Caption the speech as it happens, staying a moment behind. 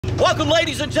Welcome,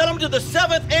 ladies and gentlemen, to the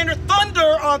 7th Annual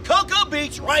Thunder on Cocoa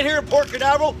Beach, right here in Port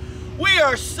Canaveral. We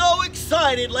are so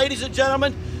excited, ladies and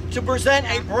gentlemen, to present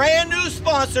a brand new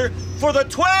sponsor for the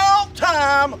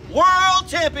 12-time world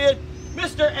champion,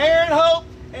 Mr. Aaron Hope.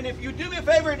 And if you do me a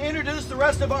favor and introduce the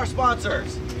rest of our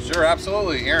sponsors. Sure,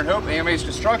 absolutely. Aaron Hope, AMH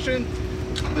Construction.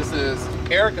 This is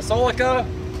Eric Isolica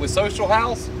with Social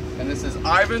House. And this is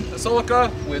Ivan Isolica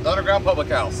with Underground Public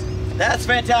House. That's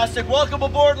fantastic. Welcome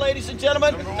aboard, ladies and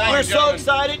gentlemen. We're so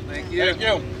excited. Thank you. Thank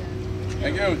you.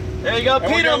 Thank you. There you go,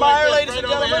 Peter Meyer, ladies and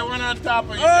gentlemen. We're on top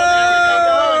of each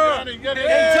other. Get it.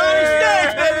 And Johnny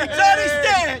Stance, baby, Johnny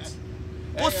Stance.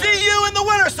 We'll see you in the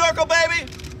winner's circle, baby.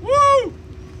 Woo!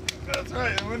 That's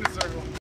right, in the winner's circle.